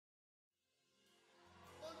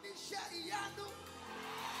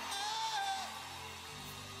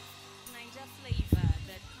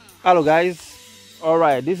Hello guys, all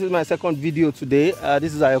right, this is my second video today.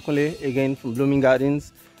 This is Ayokunle again from Blooming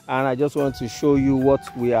Gardens, and I just want to show you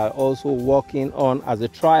what we are also working on as a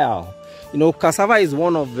trial. You know, cassava is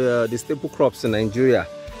one of the staple crops in Nigeria,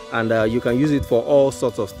 and you can use it for all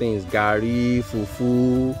sorts of things: gari,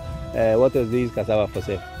 fufu, what else do you use cassava for?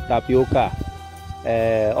 Say tapioca,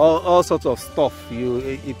 all sorts of stuff.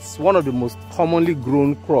 It's one of the most commonly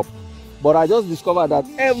grown crop. But I just discovered that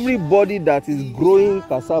everybody that is growing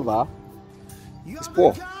cassava is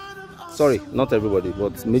poor. Sorry, not everybody,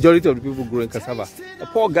 but majority of the people growing cassava are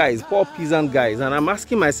poor guys, poor peasant guys. And I'm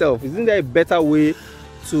asking myself, isn't there a better way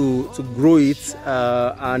to grow it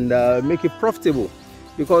and make it profitable?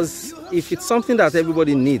 Because if it's something that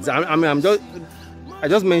everybody needs, I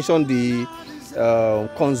just mentioned the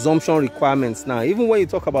consumption requirements. Now, even when you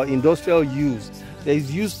talk about industrial use, there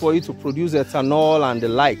is use for it to produce ethanol and the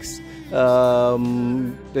likes.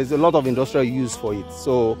 There's a lot of industrial use for it.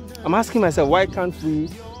 So I'm asking myself, why can't we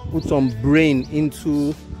put some brain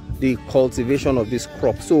into the cultivation of this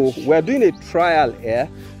crop? So we're doing a trial here.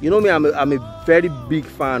 You know me, I'm a very big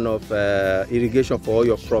fan of irrigation for all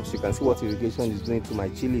your crops. You can see what irrigation is doing to my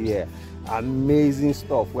chili here. Amazing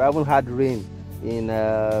stuff. We haven't had rain in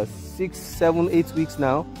 6, 7, 8 weeks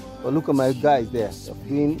now, but look at my guys there. They're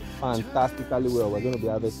doing fantastically well. We're going to be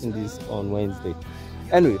harvesting this on Wednesday.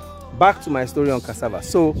 Anyway, back to my story on cassava.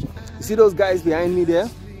 So you see those guys behind me there,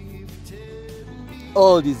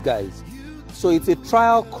 all these guys. So it's a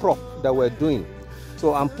trial crop that we're doing.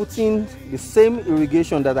 So I'm putting the same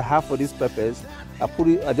irrigation that I have for these peppers.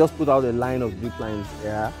 I just put out a line of drip lines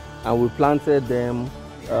here, and we planted them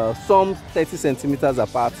some 30 centimeters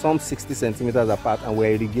apart, some 60 centimeters apart, and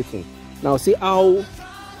we're irrigating. Now see how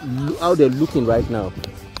they're looking right now.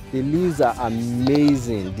 The leaves are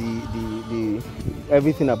amazing. The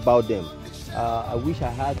everything about them. I wish I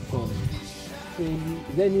had some.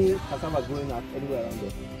 Is there any cassava growing up anywhere around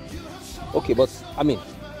there? Okay, but I mean,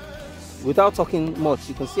 without talking much,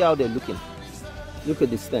 you can see how they're looking. Look at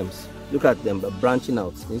the stems. Look at them branching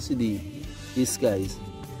out. You see these guys,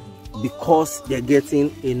 because they're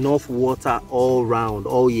getting enough water all round,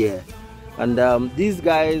 all year. And these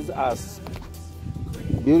guys, as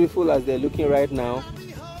beautiful as they're looking right now,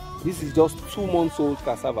 this is just 2 months old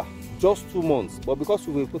cassava, just 2 months, but because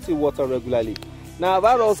we will put in water regularly. Now I've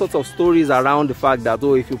had all sorts of stories around the fact that,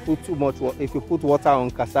 oh, if you put too much, if you put water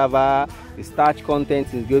on cassava, the starch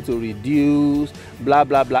content is going to reduce, blah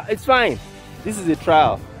blah blah. It's fine. This is a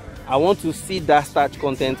trial. I want to see that starch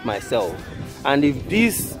content myself, and if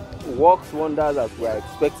this works wonders as we are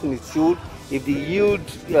expecting it should, if the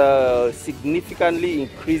yield significantly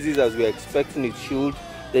increases as we are expecting it should,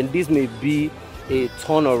 then this may be a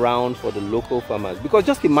turnaround for the local farmers. Because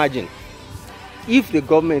just imagine if the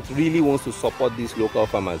government really wants to support these local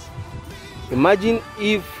farmers. Imagine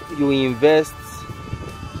if you invest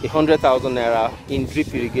 100,000 naira in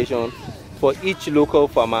drip irrigation for each local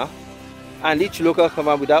farmer, and each local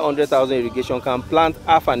farmer with that 100,000 irrigation can plant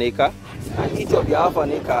half an acre, and each of the half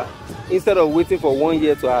an acre, instead of waiting for 1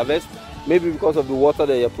 year to harvest, maybe because of the water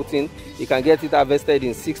that you're putting, you can get it harvested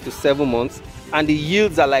in 6 to 7 months, and the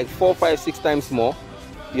yields are like 4, 5, 6 times more.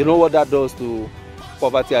 You know what that does to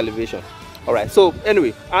poverty alleviation. All right, so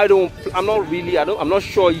anyway, I'm not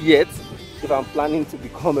sure yet if I'm planning to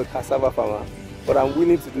become a cassava farmer, but I'm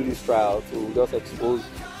willing to do this trial to just expose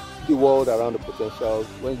the world around the potentials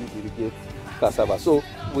when you irrigate cassava. So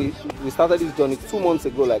we started this journey 2 months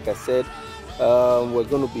ago. Like I said, we're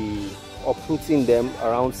going to be uprooting them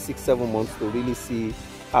around 6, 7 months to really see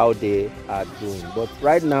how they are doing. But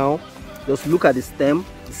right now, just look at the stem.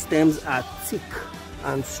 The stems are thick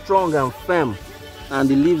and strong and firm, and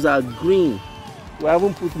the leaves are green. We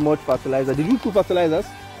haven't put much fertilizer. Did we put fertilizers?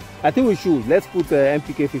 I think we should. Let's put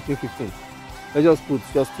NPK 1515. Let's just put,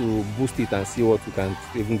 just to boost it and see what we can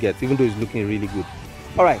even get, even though it's looking really good.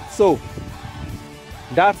 All right, so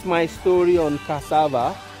that's my story on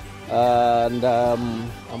cassava, and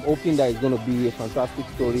I'm hoping that it's going to be a fantastic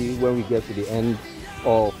story when we get to the end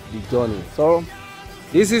of the journey. So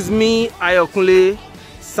this is me, Ayokunle,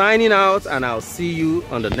 signing out, and I'll see you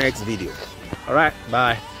on the next video. All right,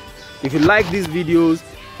 bye. If you like these videos,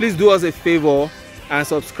 please do us a favor and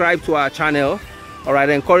subscribe to our channel. All right,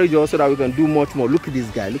 encourage us so that we can do much more. Look at this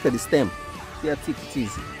guy. Look at the stem. See how thick it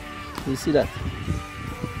is. You see that?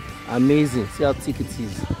 Amazing. See how thick it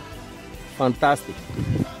is. Fantastic.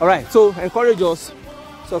 All right, so encourage us,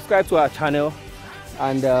 subscribe to our channel,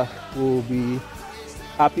 and we'll be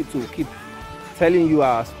happy to keep telling you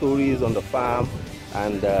our stories on the farm,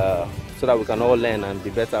 and so that we can all learn and be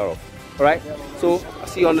better off. All right, so I'll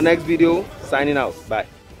see you on the next video. Signing out. Bye.